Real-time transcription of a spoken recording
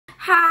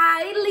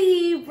Hi,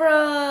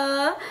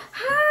 Libra.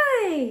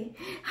 Hi.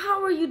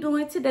 How are you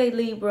doing today,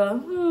 Libra?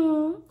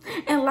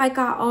 And like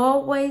I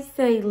always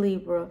say,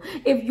 Libra,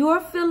 if you're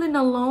feeling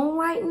alone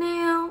right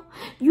now,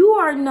 you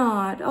are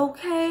not,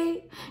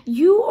 okay?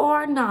 You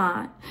are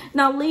not.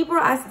 Now,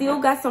 Libra, I still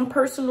got some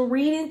personal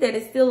readings that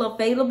is still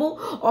available.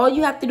 All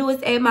you have to do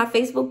is add my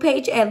Facebook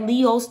page at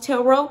Leo's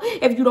Tarot.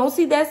 If you don't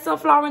see that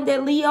sunflower and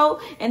that Leo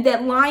and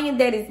that lion,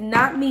 that is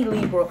not me,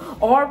 Libra.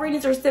 All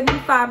readings are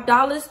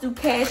 $75 through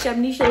Cash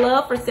Amnesia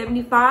Love for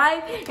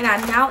 $75, and I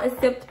now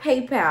accept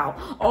PayPal.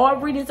 All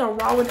readings are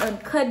raw and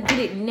uncut. Get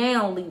it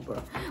now,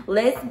 Libra.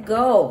 Let's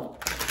go.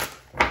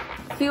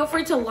 Feel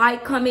free to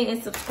like, comment,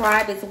 and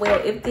subscribe as well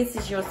if this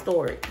is your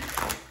story.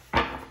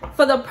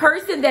 For the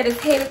person that is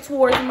headed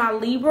towards my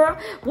Libra,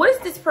 what is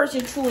this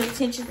person's true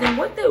intentions and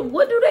what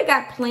do they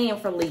got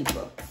planned for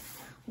Libra?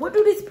 What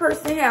do this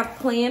person have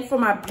planned for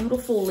my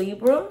beautiful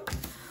Libra?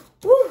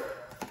 Woo.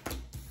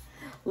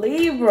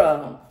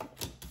 Libra,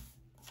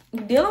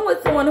 you dealing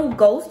with someone who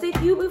ghosted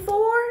you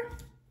before?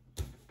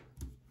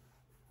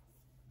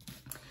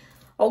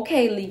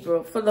 Okay,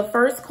 Libra, for the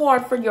first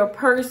card for your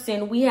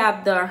person, we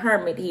have the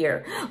Hermit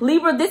here.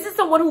 Libra, this is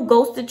someone who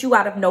ghosted you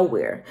out of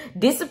nowhere.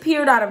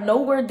 Disappeared out of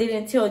nowhere,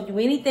 didn't tell you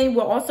anything.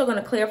 We're also going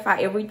to clarify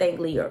everything,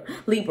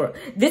 Libra.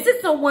 This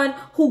is someone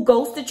who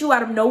ghosted you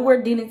out of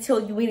nowhere, didn't tell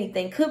you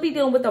anything. Could be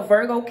dealing with a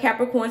Virgo,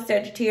 Capricorn,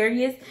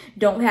 Sagittarius.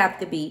 Don't have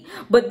to be.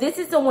 But this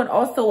is someone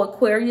also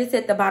Aquarius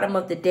at the bottom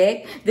of the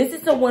deck. This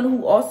is someone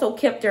who also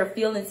kept their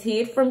feelings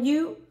hid from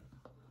you.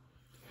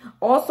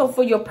 Also,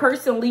 for your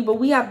person, Libra,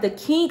 we have the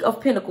King of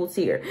Pentacles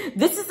here.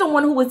 This is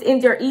someone who was in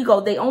their ego.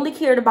 They only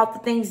cared about the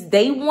things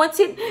they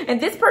wanted.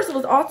 And this person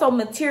was also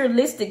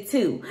materialistic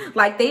too.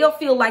 Like, they'll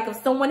feel like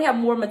if someone have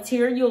more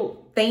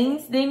material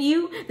things than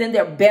you, then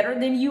they're better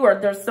than you, or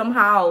they're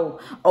somehow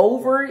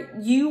over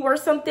you or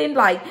something.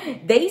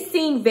 Like, they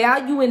seen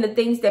value in the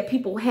things that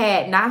people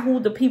had, not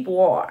who the people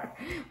are.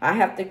 I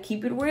have to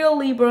keep it real,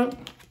 Libra.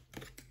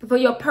 For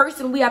your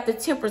person, we have the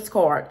Temperance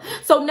card.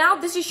 So now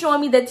this is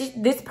showing me that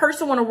this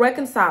person want to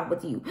reconcile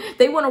with you.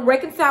 They want to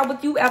reconcile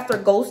with you after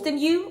ghosting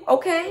you,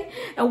 okay?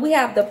 And we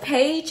have the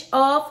Page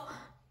of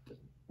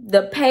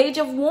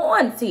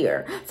Wands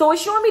here. So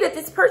it's showing me that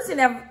this person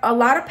have a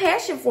lot of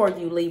passion for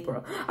you,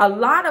 Libra. A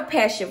lot of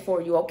passion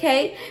for you,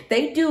 okay?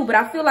 They do, but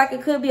I feel like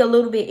it could be a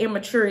little bit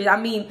immature. I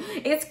mean,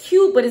 it's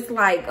cute, but it's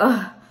like,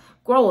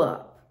 grow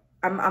up.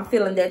 I'm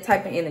feeling that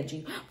type of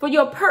energy. For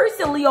your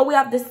person, Leo, we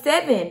have the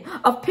Seven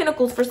of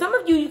Pentacles. For some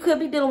of you, you could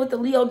be dealing with the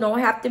Leo. Don't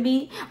have to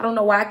be. I don't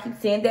know why I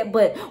keep saying that,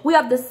 but we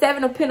have the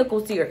Seven of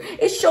Pentacles here.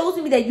 It shows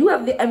me that you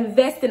have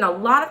invested a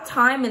lot of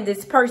time in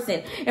this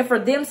person. And for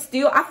them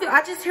still,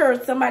 I just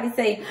heard somebody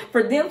say,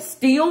 for them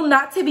still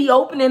not to be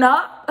opening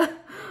up.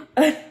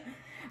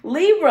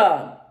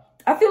 Libra,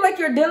 I feel like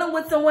you're dealing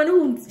with someone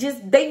who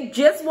they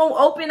just won't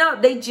open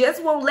up. They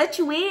just won't let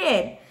you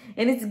in.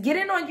 And it's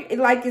getting on you,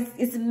 like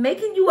it's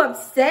making you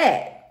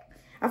upset.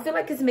 I feel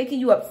like it's making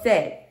you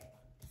upset.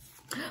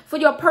 For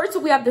your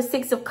person, we have the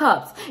Six of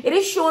Cups. It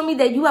is showing me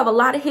that you have a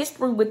lot of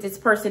history with this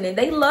person, and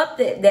they love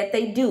that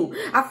they do.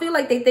 I feel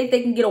like they think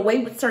they can get away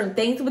with certain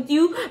things with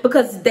you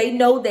because they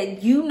know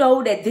that you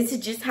know that this is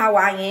just how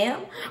I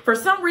am. For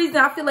some reason,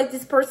 I feel like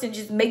this person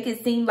just make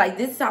it seem like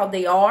this is how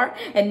they are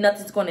and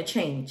nothing's going to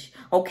change.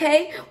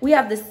 Okay? We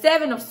have the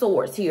Seven of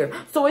Swords here.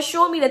 So it's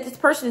showing me that this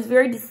person is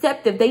very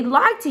deceptive. They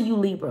lie to you,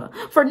 Libra,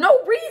 for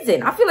no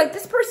reason. I feel like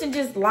this person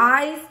just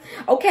lies,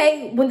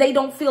 okay, when they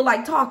don't feel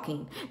like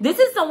talking. This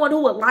is someone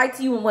who would lie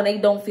to you when they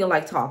don't feel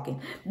like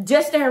talking,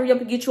 just to hurry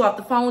up and get you off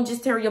the phone,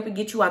 just to hurry up and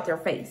get you out their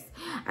face.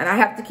 And I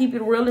have to keep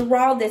it really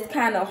raw. That's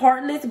kind of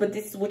heartless, but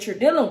this is what you're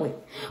dealing with.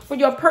 For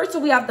your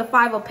person, we have the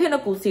Five of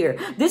Pentacles here.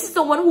 This is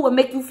the one who will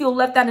make you feel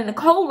left out in the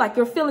cold, like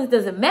your feelings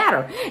doesn't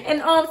matter.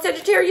 And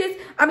Sagittarius,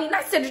 I mean,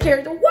 not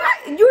Sagittarius,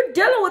 what? You're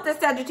dealing with the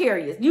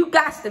Sagittarius. You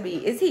got to be.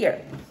 It's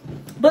here.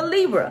 But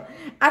Libra,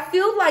 I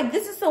feel like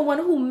this is someone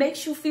who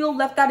makes you feel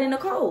left out in the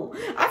cold.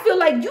 I feel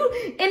like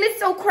you, and it's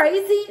so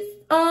crazy,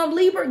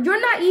 Libra, you're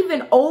not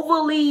even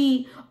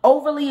overly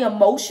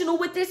emotional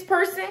with this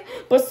person,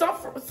 but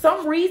for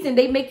some reason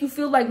they make you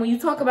feel like when you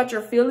talk about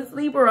your feelings,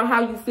 Libra, or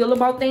how you feel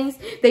about things,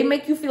 they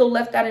make you feel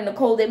left out in the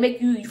cold. They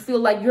make you feel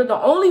like you're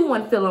the only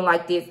one feeling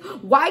like this.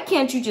 Why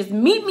can't you just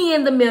meet me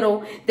in the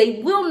middle?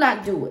 They will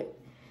not do it.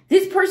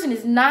 This person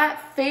is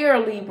not fair,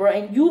 Libra,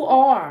 and you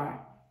are.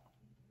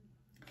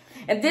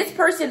 And this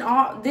person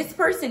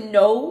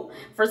know,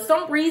 for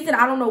some reason,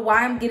 I don't know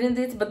why I'm getting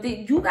this, but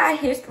you got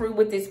history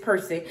with this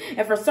person.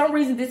 And for some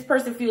reason, this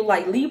person feel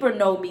like Libra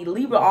know me.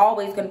 Libra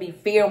always going to be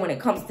fair when it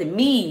comes to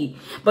me.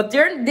 But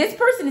this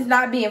person is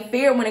not being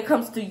fair when it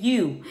comes to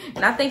you.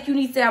 And I think you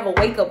need to have a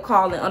wake-up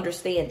call and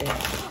understand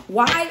that.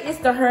 Why is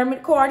the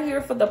Hermit card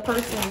here for the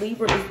person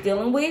Libra is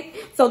dealing with?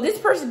 So this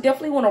person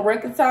definitely want to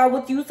reconcile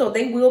with you. So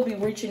they will be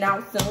reaching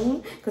out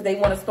soon because they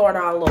want to start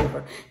all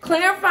over.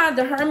 Clarifying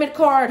the Hermit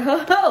card.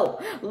 Ho-ho!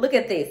 go. Look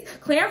at this.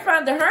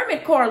 Clarifying the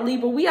Hermit card,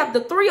 Libra, we have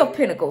the Three of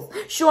Pentacles,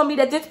 showing me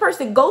that this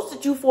person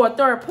ghosted you for a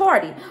third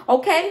party,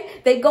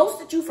 okay? They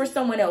ghosted you for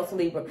someone else,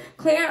 Libra.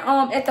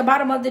 At the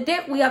bottom of the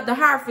deck, we have the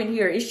Hierophant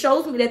here. It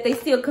shows me that they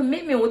see a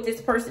commitment with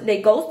this person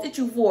they ghosted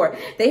you for.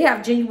 They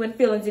have genuine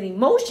feelings and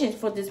emotions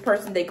for this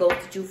person they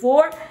ghosted you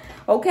for,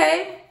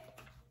 okay?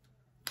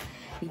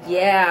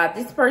 Yeah,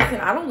 this person,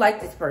 I don't like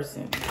this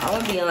person. I'm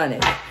going to be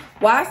honest.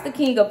 Why is the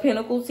King of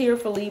Pentacles here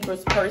for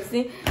Libra's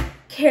person?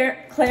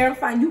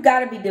 Clarifying, you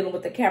got to be dealing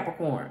with the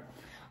Capricorn.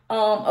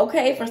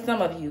 Okay, for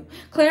some of you.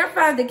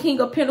 Clarifying the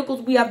King of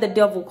Pentacles, we have the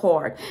Devil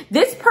card.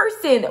 This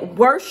person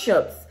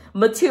worships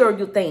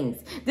material things.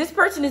 This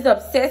person is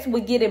obsessed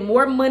with getting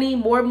more money,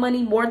 more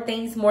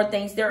things, more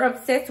things. They're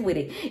obsessed with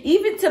it,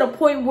 even to the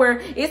point where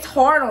it's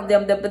hard on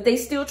them, but they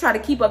still try to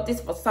keep up this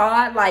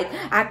facade like,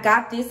 I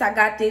got this, I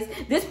got this.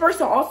 This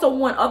person also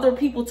want other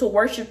people to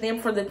worship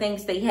them for the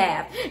things they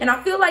have. And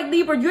I feel like,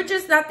 Libra, you're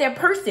just not that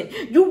person.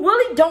 You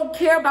really don't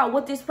care about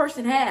what this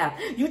person have.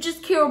 You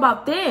just care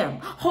about them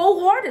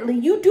wholeheartedly.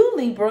 You do,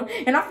 Libra.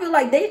 And I feel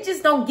like they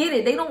just don't get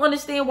it. They don't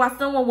understand why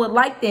someone would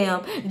like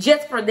them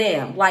just for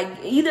them. Like,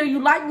 either you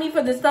like me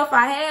for the stuff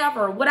I have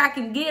or what I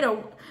can get,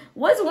 or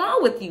what's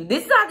wrong with you?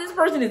 This is how this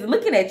person is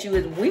looking at you.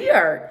 Is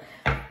weird.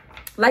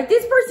 Like,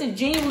 this person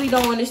genuinely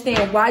don't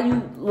understand why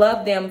you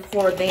love them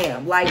for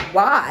them. Like,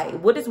 why?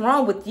 What is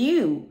wrong with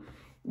you?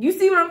 You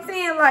see what I'm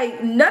saying?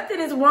 Like, nothing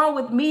is wrong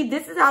with me.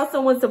 This is how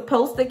someone's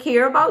supposed to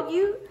care about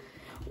you.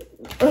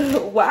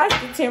 Why is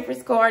the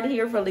Temperance card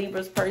here for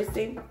Libra's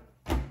person?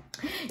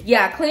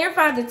 Yeah,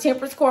 clarifying the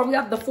Temperance card, we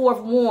have the Four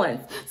of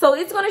Wands. So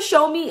it's going to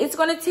show me, it's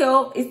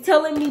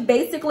telling me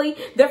basically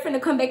they're going to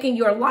come back in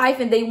your life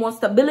and they want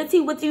stability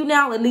with you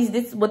now. At least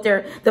this is what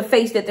the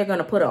face that they're going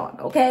to put on,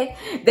 okay?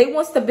 They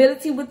want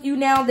stability with you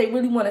now. They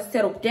really want to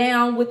settle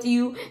down with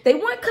you. They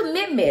want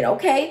commitment,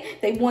 okay?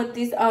 They want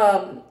this,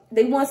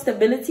 they want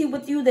stability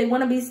with you. They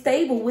want to be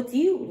stable with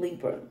you,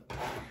 Libra.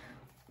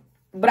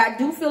 But I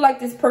do feel like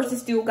this person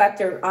still got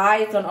their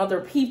eyes on other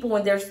people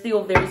and they're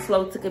still very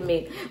slow to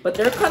commit. But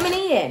they're coming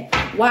in.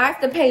 Why is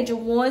the Page of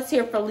Wands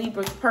here for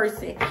Libra's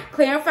person?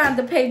 Clarifying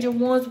the Page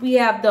of Wands, we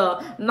have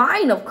the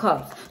Nine of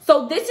Cups.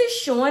 So this is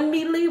showing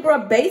me, Libra,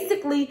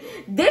 basically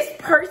this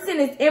person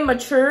is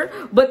immature,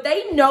 but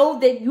they know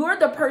that you're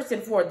the person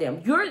for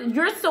them.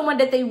 You're someone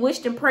that they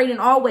wished and prayed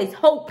and always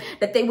hoped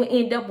that they would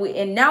end up with.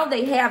 And now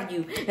they have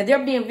you. And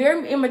they're being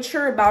very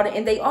immature about it.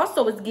 And they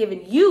also is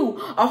giving you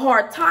a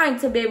hard time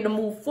to be able to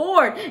move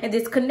forward in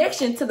this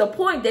connection, to the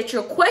point that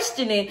you're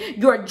questioning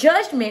your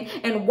judgment.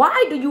 And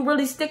why do you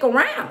really stick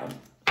around?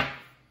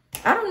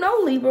 I don't know,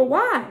 Libra.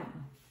 Why?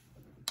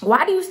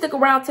 Why do you stick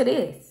around to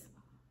this?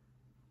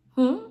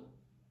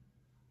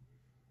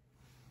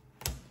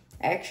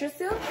 Ask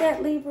yourself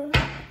that, Libra.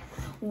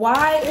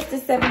 Why is the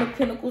Seven of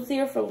Pentacles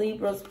here for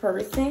Libra's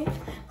person?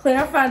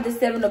 Clarifying the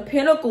Seven of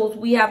Pentacles,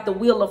 we have the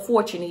Wheel of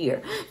Fortune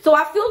here. So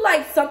I feel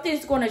like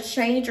something's going to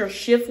change or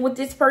shift with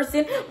this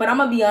person. But I'm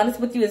going to be honest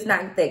with you, it's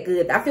not that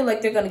good. I feel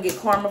like they're going to get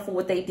karma for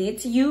what they did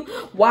to you.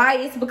 Why?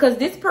 It's because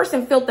this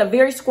person felt a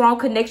very strong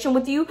connection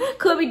with you.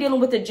 Could be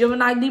dealing with a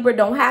Gemini, Libra,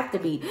 don't have to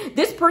be.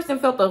 This person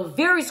felt a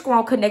very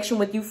strong connection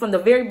with you from the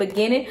very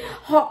beginning.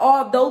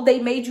 Although they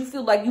made you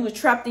feel like you was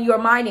trapped in your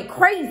mind and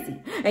crazy.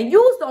 And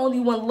you was the only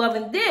one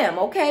loving them,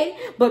 okay?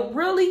 But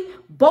really,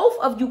 both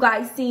of you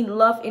guys seen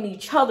love in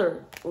each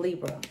other,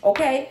 Libra,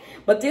 okay?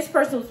 But this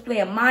person was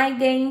playing mind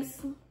games.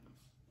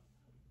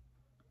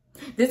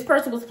 This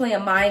person was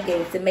playing mind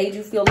games and made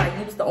you feel like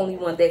you was the only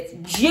one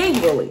that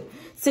genuinely,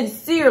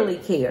 sincerely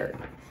cared.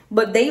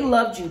 But they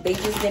loved you. They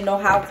just didn't know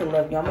how to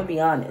love you. I'm going to be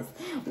honest.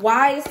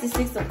 Why is the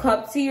Six of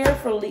Cups here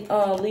for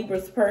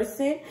Libra's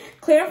person?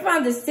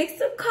 Clarifying the Six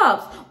of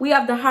Cups, we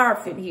have the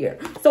Hierophant here.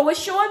 So it's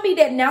showing me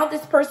that now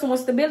this person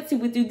wants stability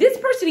with you. This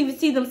person even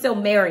see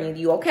themselves marrying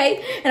you,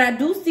 okay? And I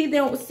do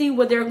see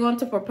what they're going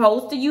to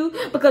propose to you,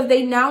 because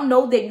they now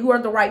know that you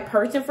are the right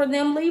person for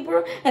them,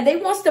 Libra. And they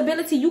want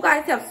stability. You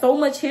guys have so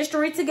much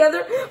history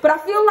together. But I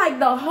feel like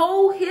the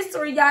whole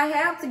history y'all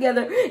have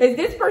together is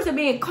this person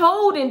being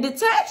cold and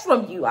detached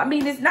from you. I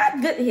mean, it's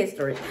not good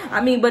history. I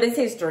mean, but it's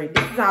history.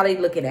 This is how they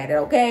looking at it,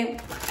 okay?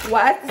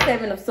 Why is the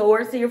Seven of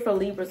Swords here for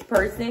Libra's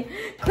person?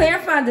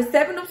 Clarifying the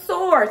Seven of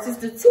Swords is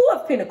the Two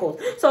of Pentacles.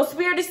 So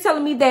Spirit is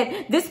telling me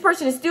that this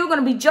person is still going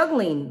to be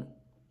juggling,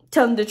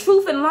 telling the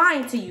truth and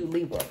lying to you,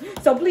 Libra.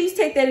 So please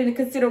take that into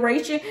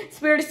consideration.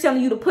 Spirit is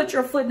telling you to put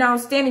your foot down,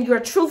 stand in your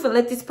truth, and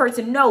let this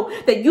person know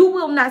that you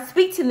will not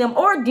speak to them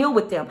or deal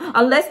with them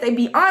unless they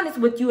be honest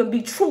with you and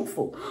be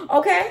truthful,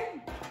 okay?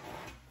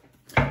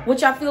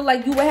 Which I feel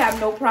like you would have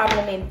no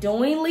problem in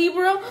doing,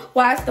 Libra.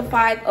 Why is the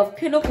Five of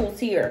Pentacles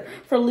here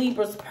for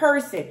Libra's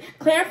person?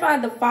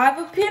 Clarifying the Five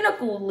of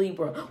Pentacles,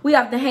 Libra. We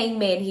have the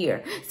Hangman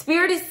here.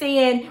 Spirit is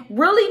saying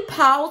really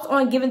pause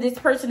on giving this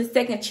person a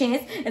second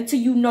chance until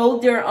you know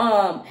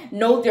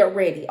they're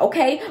ready,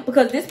 okay?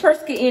 Because this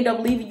person can end up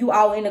leaving you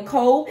out in the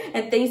cold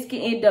and things can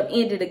end up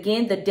ended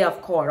again, the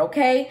Death card,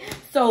 okay?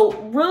 So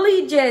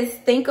really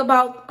just think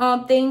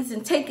about things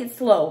and take it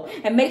slow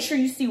and make sure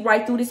you see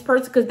right through this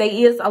person, because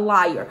they is a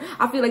liar. liar.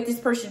 I feel like this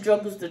person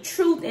juggles the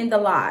truth and the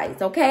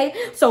lies, okay?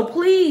 So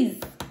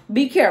please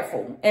be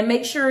careful and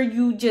make sure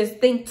you just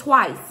think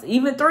twice,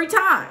 even 3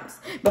 times,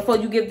 before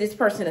you give this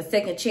person a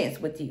second chance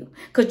with you,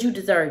 because you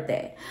deserve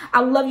that.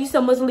 I love you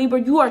so much,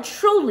 Libra. You are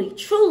truly,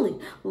 truly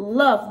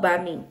loved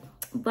by me.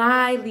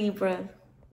 Bye, Libra.